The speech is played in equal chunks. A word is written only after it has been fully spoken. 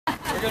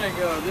We're gonna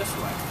go this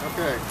way.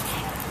 Okay.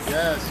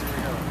 Yes, here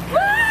we go.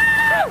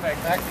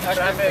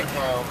 Traffic.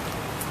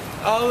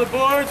 All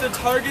aboard the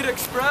Target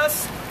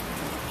Express.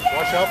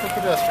 Watch out for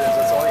pedestrians,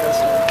 that's all you gotta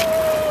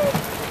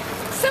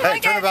say. Hey,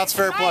 turnabout's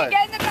fair play.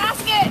 Get in the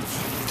basket.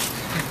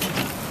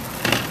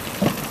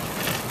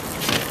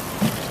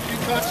 She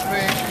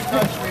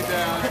touched me,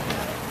 Dad.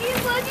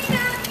 He's looking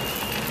at me.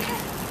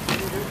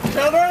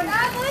 Children,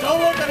 don't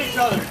look at each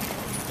other.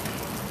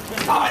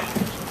 It's hot.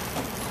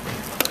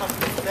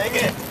 Dang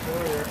it.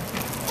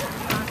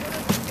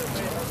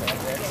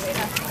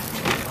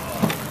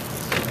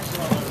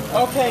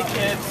 Okay,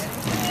 kids.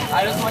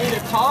 I just want you to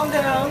calm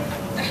down.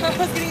 I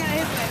was getting out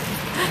of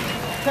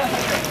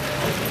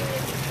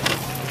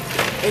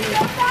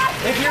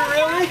If you're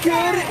really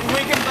good,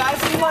 we can buy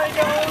some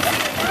Legos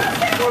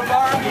or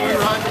Barbie. Can we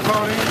ride the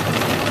pony?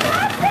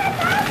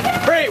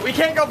 Great, we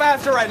can't go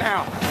faster right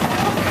now.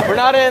 We're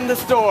not in the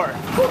store.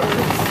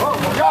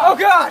 Oh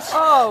gosh!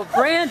 Oh,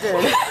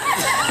 Brandon.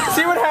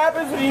 See what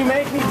happens when you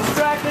make me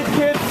distracted,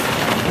 kids?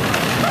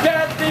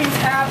 Bad things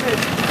happen.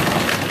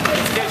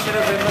 This kid should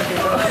have been looking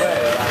both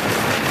ways.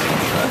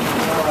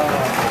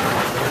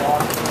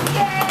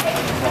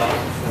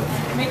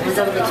 We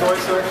go to the toy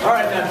section.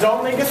 Alright now,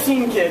 don't make a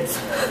scene, kids.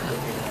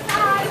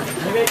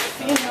 You make a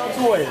scene, no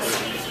toys.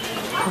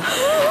 Oh,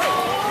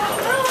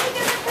 look at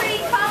the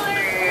pretty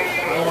colors.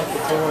 I want the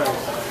toys.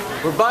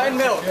 We're buying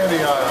milk.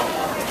 Candy aisle.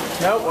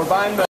 Nope, we're buying milk.